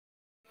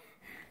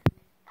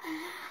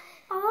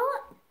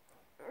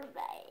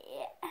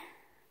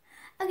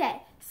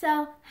Okay,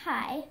 so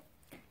hi.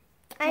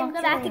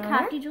 Welcome back to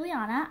Crafty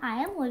Juliana.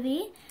 I am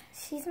Livie.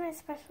 She's my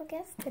special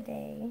guest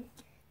today.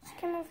 She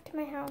came over to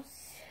my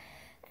house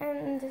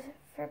and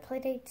for a play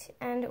date,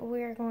 and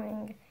we're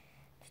going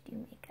to do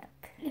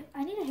makeup.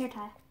 I need a hair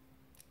tie.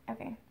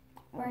 Okay.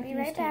 We'll be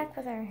right back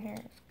with our hair.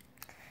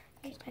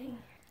 Okay,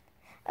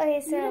 bye.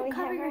 Okay, so we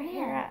have our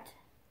hair up.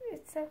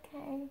 It's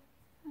okay.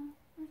 Oh,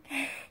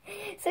 okay.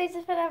 So we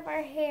just put up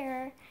our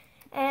hair,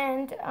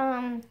 and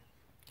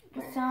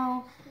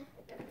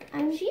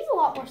she's a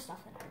lot more stuff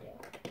than I do.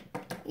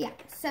 Yeah,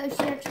 so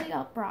she actually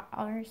brought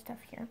all her stuff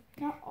here.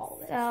 Not all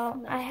of it.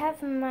 So I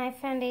have my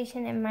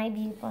foundation and my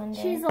beauty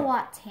blender. She's a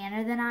lot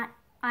tanner than I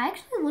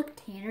actually look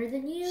tanner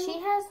than you. She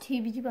has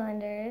two beauty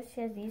blenders.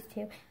 She has these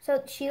two.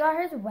 So she got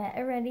hers wet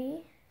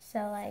already.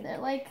 So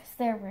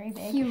they're very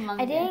big.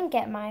 Humongous. I didn't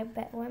get mine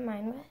wet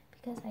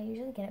because I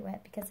usually get it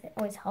wet because it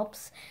always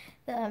helps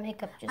the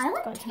makeup just I go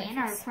look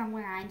tanner from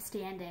where I'm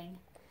standing.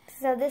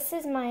 So this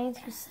is my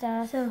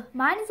stuff. So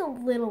mine is a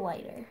little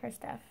lighter. Her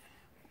stuff.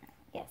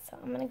 Yeah, so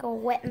I'm going to go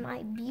wet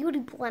my beauty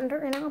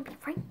blender and I'll be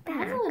right back.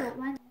 Mine's a little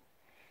one.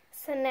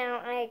 So now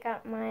I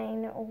got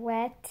mine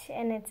wet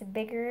and it's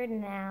bigger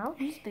now.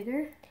 It's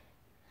bigger?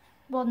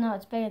 Well, no,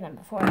 it's bigger than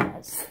before it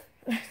was.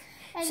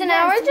 So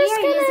now we're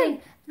just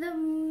using the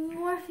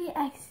Morphe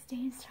X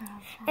Stains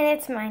Trial. And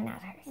it's mine,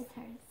 not hers. It's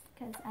hers,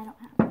 because I don't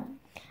have one.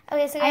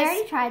 Okay, so guys, I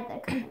already tried the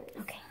colors.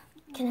 Okay,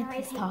 can I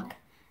please talk?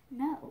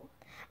 No.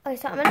 Okay,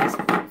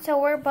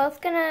 so we're both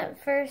gonna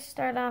first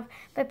start off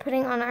by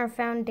putting on our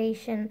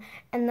foundation,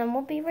 and then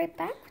we'll be right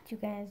back with you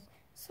guys.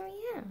 So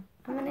yeah,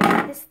 I'm gonna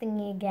do this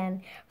thingy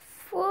again.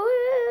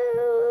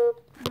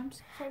 I'm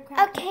just so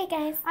cracked. Okay,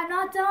 guys, I'm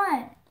not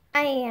done.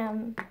 I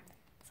am.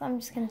 So I'm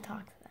just gonna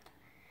talk to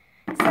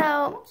them.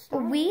 So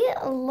we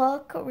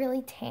look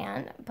really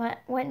tan, but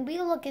when we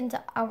look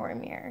into our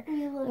mirror,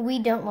 we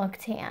don't look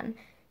tan.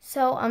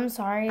 So I'm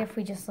sorry if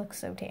we just look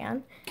so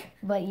tan,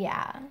 but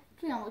yeah.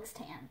 She don't look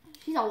tan.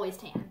 She's always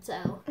tan,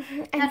 so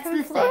I'm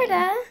from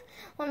Florida.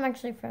 Well, I'm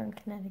actually from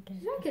Connecticut.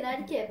 She's from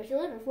Connecticut, but she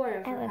lived in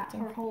Florida for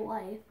her whole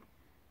life.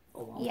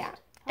 Almost. Yeah.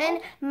 And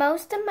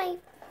most of my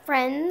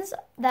friends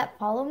that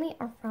follow me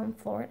are from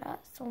Florida,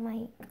 so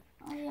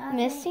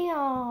miss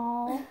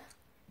y'all.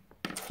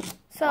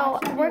 So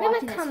we're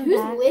gonna come back.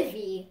 Who's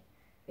Livie?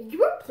 Are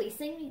you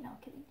replacing me? No,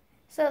 kidding.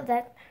 So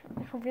that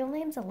her real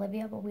name's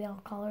Olivia, but we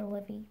all call her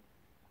Livie.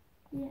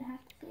 You didn't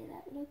have to say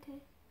that, but okay.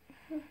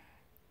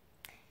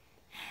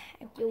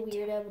 You're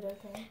weirdo, but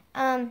okay.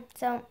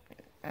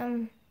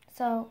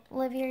 So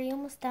Livia, are you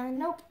almost done?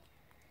 Nope.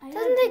 It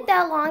doesn't take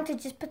that long to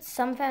just put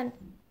some found.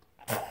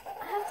 I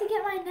have to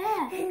get my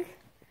neck.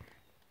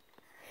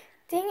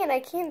 Dang it, I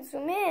can't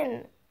zoom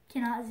in.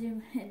 Cannot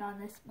zoom in on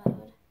this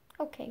mode.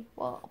 Okay,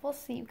 well, we'll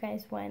see you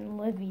guys when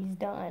Livie's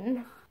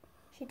done.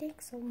 She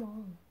takes so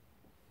long.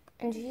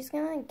 And she's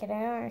gonna get it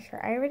on her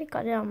shirt. I already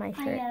got it on my shirt.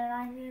 I get it.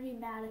 I'm gonna be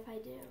mad if I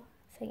do.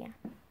 So yeah,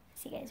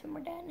 see you guys when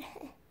we're done.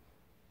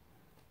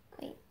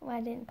 Wait, why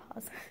I didn't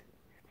pause?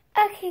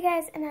 Okay,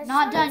 guys, and I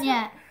not done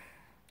yet.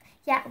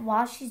 Yeah,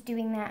 while she's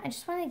doing that, I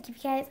just want to give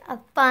you guys a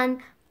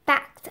fun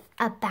fact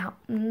about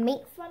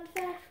me. Fun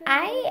fact.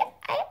 I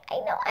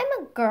know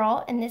I'm a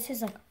girl, and this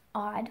is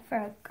odd for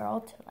a girl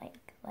to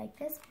like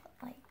this,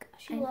 but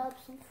she loves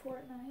some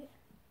Fortnite.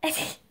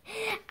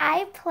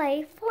 I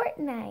play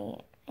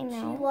Fortnite. I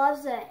know. She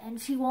loves it, and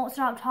she won't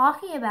stop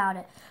talking about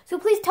it. So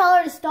please tell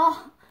her to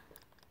stop.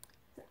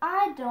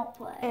 I don't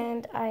play.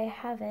 And I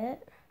have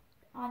it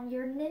on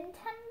your Nintendo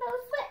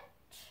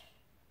Switch.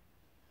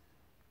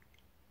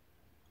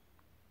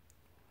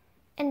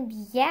 And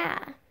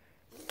yeah,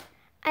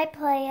 I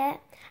play it.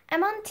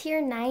 I'm on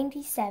tier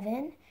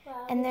 97,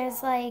 wow, and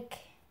there's I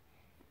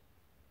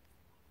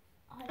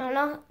don't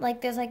know,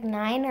 there's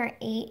 9 or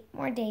 8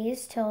 more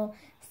days till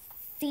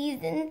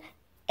season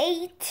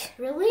 8.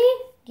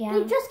 Really? Yeah.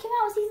 They just came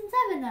out with season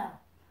 7 though.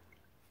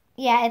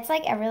 Yeah, it's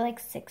every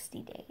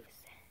 60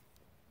 days.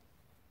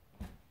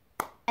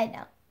 I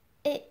know.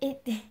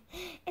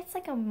 It's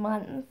a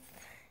month.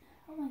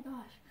 Oh my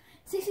gosh.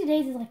 60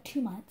 days is 2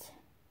 months.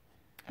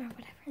 Or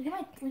whatever.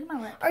 Look at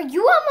my lips. Are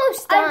you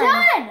almost done?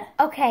 I'm done!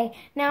 Okay,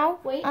 now,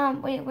 wait,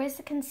 where's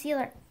the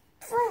concealer?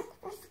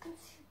 Where's the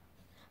concealer?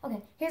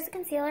 Okay, here's the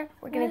concealer.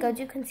 We're going to go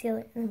do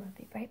concealer, and we'll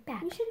be right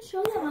back. You should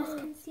show them us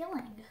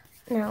concealing.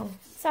 No.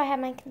 So I have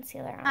my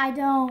concealer on. I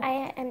don't.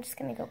 I'm just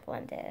going to go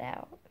blend it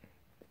out.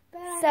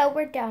 Bad. So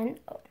we're done.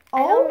 I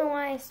don't know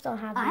why I still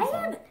have these on.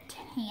 I am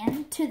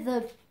tan to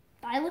the...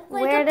 I look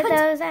like Where did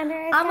those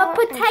under? I'm a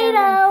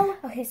potato.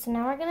 Okay, so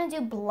now we're going to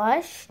do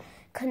blush.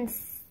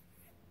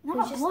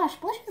 Not blush.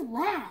 Blush is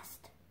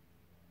last.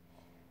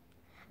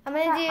 I'm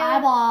going to do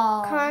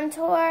eyeball.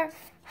 Contour,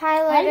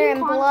 highlighter,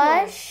 and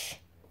blush.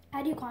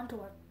 I do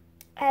contour.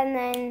 And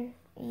then,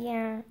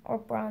 yeah, or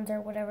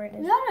bronzer, whatever it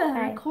is. You gotta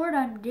record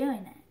on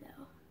doing it,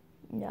 though.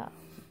 No.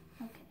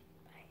 Okay.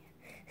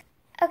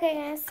 Bye. Okay,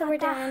 guys, so we're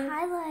done.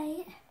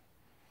 Highlight.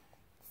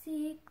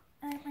 See,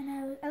 my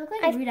nose. I look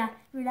like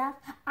Rudolph.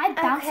 I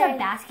bounced a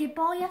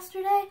basketball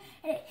yesterday,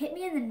 and it hit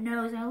me in the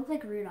nose, and I look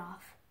like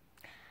Rudolph.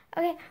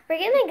 Okay, we're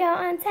gonna go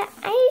on to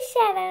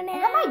eyeshadow now.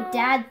 And then my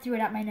dad threw it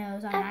at my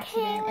nose on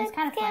accident. It's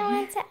kind of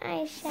funny. Let's go on to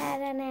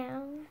eyeshadow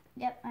now.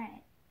 Yep,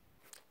 alright.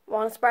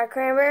 Want a spark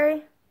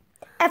cranberry?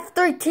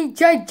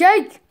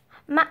 F3TJJ!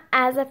 My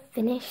eyes are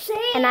finished.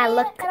 And I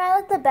look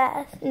the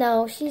best.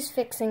 No, she's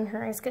fixing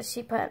hers because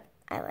she put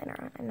eyeliner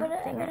on. I'm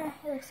not putting it.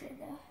 It looks good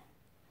though.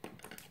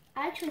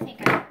 I actually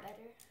think I look better.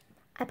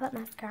 I put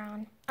mascara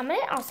on. I'm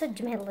gonna also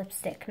do my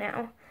lipstick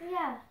now.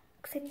 Yeah.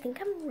 Because I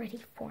think I'm ready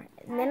for it.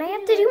 And then I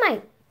have to do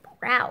my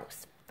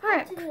brows. I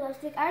have to do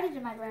lipstick. I already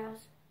did my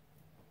brows.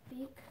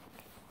 Beak.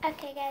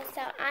 Okay, guys,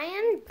 so I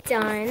am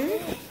done.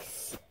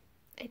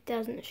 It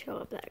doesn't show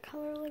up that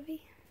color,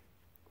 Livie.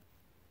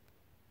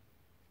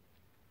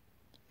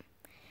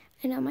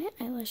 I know my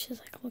eyelashes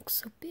look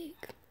so big.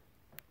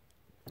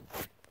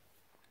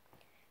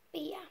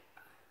 But yeah.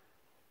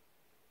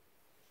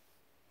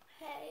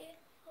 Hey,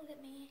 look at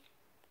me.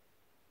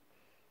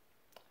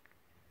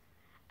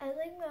 I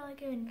think we're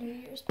like a New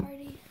Year's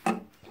party.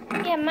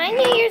 Yeah, my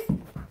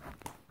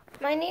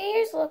New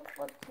Year's look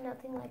looked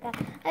nothing like that.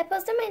 I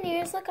posted my New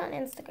Year's look on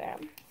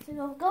Instagram.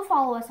 So go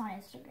follow us on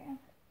Instagram.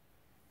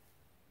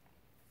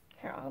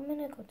 Here, I'm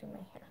gonna go do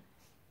my hair.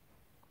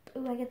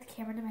 Ooh, I get the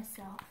camera to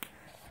myself.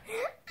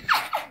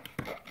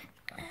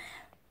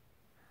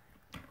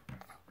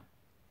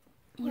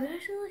 You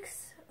actually look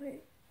so...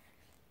 Wait.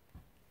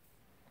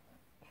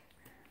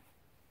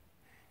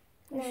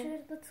 We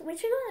should go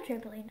on the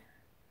trampoline.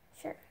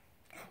 Sure.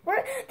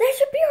 That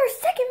should be our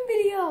second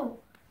video.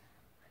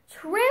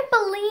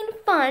 Trampoline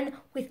fun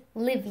with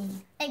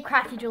Livie And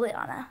crafty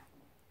Juliana.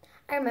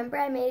 I remember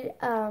I made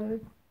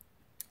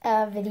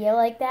a video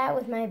like that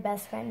with my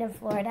best friend in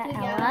Florida,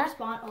 Ella.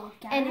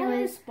 And it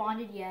was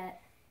responded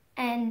yet.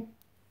 And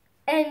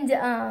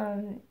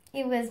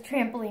it was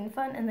trampoline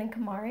fun, and then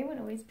Kamari would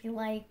always be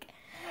like,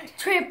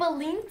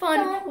 trampoline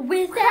fun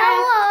with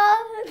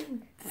Ella.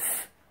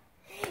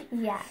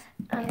 Yeah.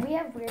 We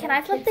have weird. Can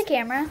I flip the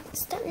camera?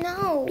 Stop,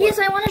 no. Yes,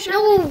 I want to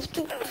show you.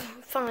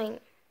 Fine.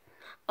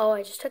 Oh,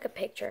 I just took a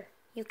picture.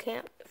 You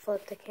can't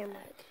flip the camera.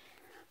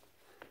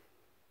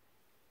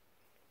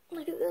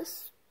 Look at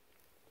this.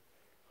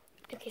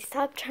 Okay,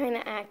 stop trying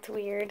to act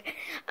weird.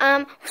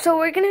 So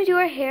we're gonna do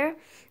our hair,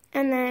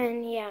 and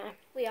then yeah,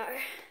 We are.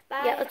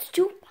 Bye. yeah, let's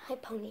do high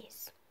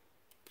ponies.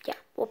 Yeah,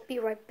 we'll be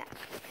right back.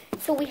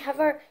 So we have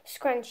our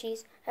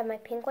scrunchies. I have my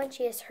pink one.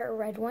 She has her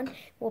red one.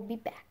 We'll be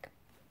back.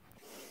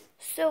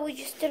 So we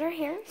just did our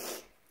hair.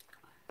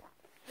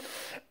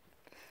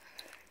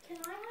 Can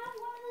I have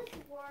one of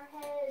those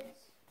Warheads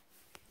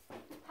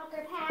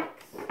pucker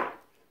packs?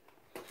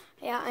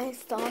 Yeah, I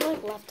still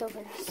have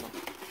leftovers. So.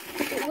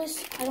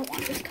 I don't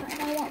want this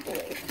kind. I want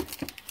blue.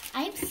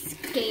 I'm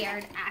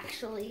scared,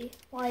 actually.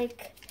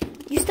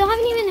 You still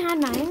haven't even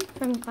had mine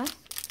from class?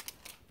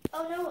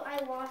 Oh no,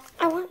 I lost.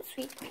 I want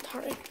sweet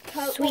petard.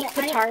 Sweet well,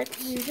 petard.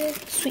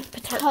 Sweet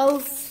petard. Co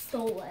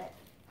stole it.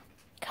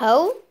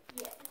 Co?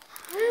 Yes.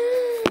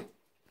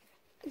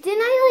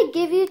 Didn't I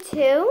give you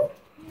two?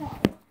 No.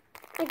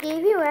 I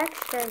gave you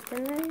extra,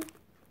 didn't I?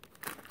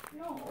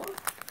 No.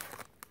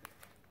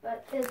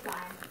 But it's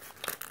fine.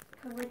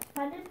 Because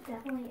Fun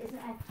definitely isn't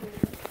my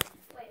favorite.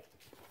 Wait.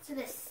 So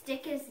the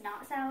stick is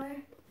not sour?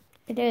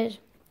 It is.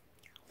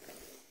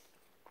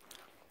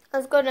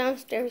 Let's go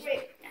downstairs.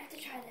 Wait, I have to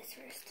try this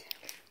first.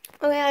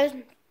 Okay, guys.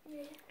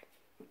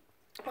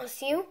 I'll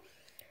see you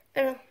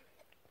in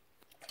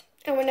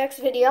our next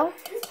video.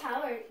 This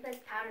powder's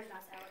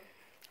not sour.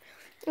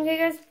 Okay,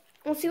 guys.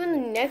 We'll see you in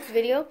the next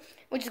video,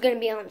 which is going to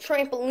be on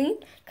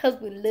trampoline, because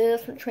we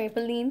love some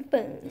trampoline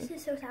fun. This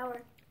is so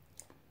sour.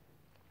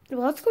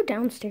 Well, let's go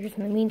downstairs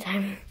in the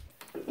meantime.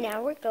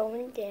 Now we're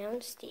going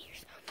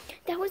downstairs.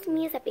 That was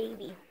me as a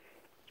baby.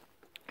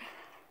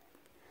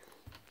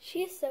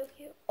 She is so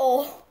cute.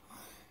 Oh.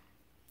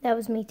 That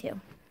was me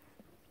too.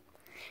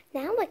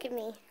 Now look at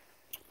me.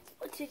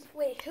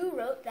 Wait, who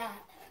wrote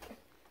that?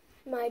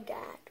 My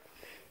dad.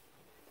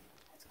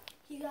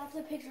 You got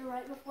the picture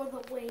right before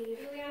the wave.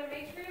 Juliana,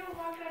 make sure you don't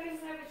walk back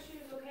inside with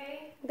shoes,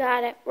 okay?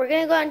 Got it. We're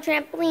going to go on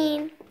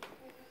trampoline.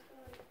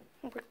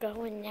 We're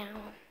going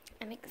now.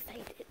 I'm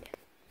excited.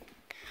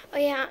 Oh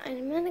yeah,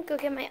 I'm going to go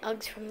get my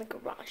Uggs from the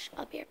garage.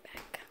 I'll be right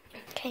back.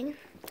 Okay?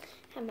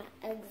 Have my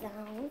Uggs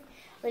on.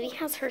 Livie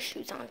has her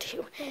shoes on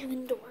too.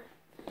 Indoor.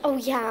 Oh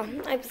yeah,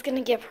 I was going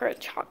to give her a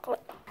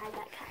chocolate.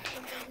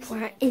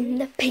 We're in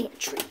the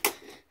pantry.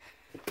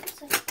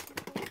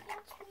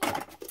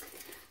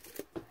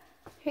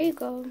 Here you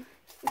go.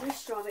 Is it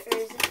strawberry or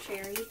is it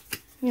cherry?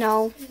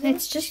 No,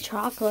 it's just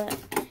chocolate.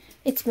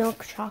 It's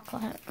milk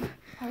chocolate.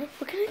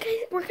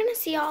 We're gonna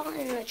see y'all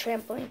in the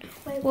trampoline.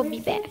 We'll be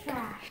back.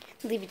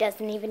 Livie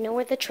doesn't even know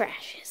where the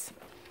trash is.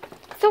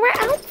 So we're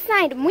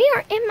outside. We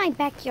are in my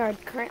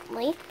backyard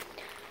currently.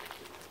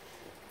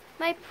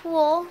 My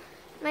pool,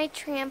 my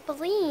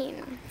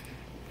trampoline.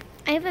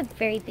 I have a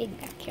very big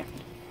backyard.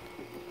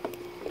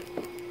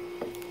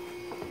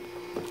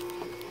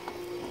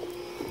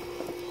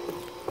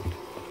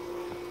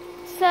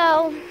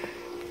 So,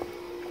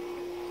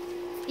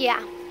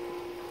 yeah.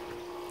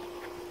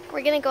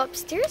 we're gonna go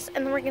upstairs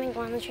and then we're gonna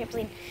go on the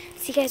trampoline.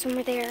 See you guys when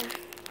we're there.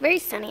 Very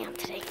sunny out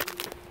today.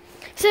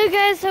 So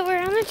guys, so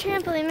we're on the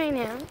trampoline right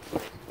now.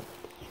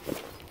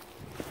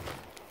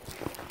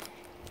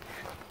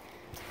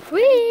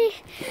 Whee!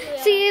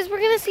 Yeah. So you guys, we're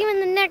gonna see you in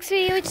the next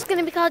video, which is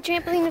gonna be called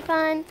Trampoline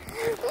Fun.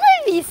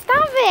 Livie,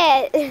 stop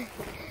it!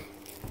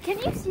 Can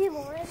you see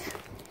Laura's?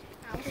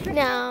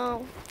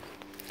 No.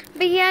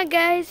 But yeah,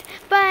 guys,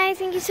 bye.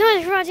 Thank you so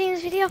much for watching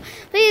this video.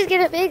 Please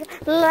give it a big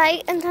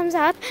like and thumbs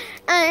up.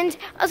 And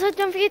also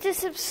don't forget to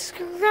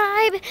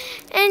subscribe.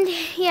 And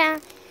yeah,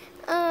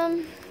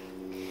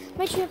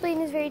 my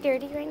trampoline is very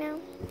dirty right now.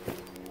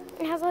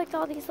 It has like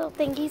all these little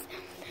thingies.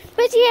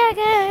 But yeah,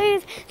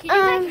 guys,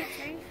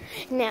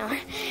 no.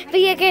 But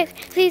yeah, guys,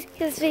 please give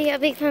this video a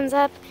big thumbs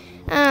up.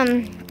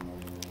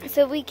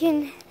 So we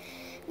can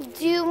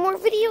do more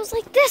videos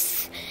like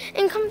this.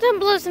 And comment down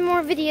below some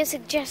more video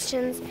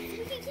suggestions.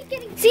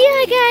 See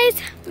ya,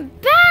 guys.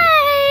 Bye.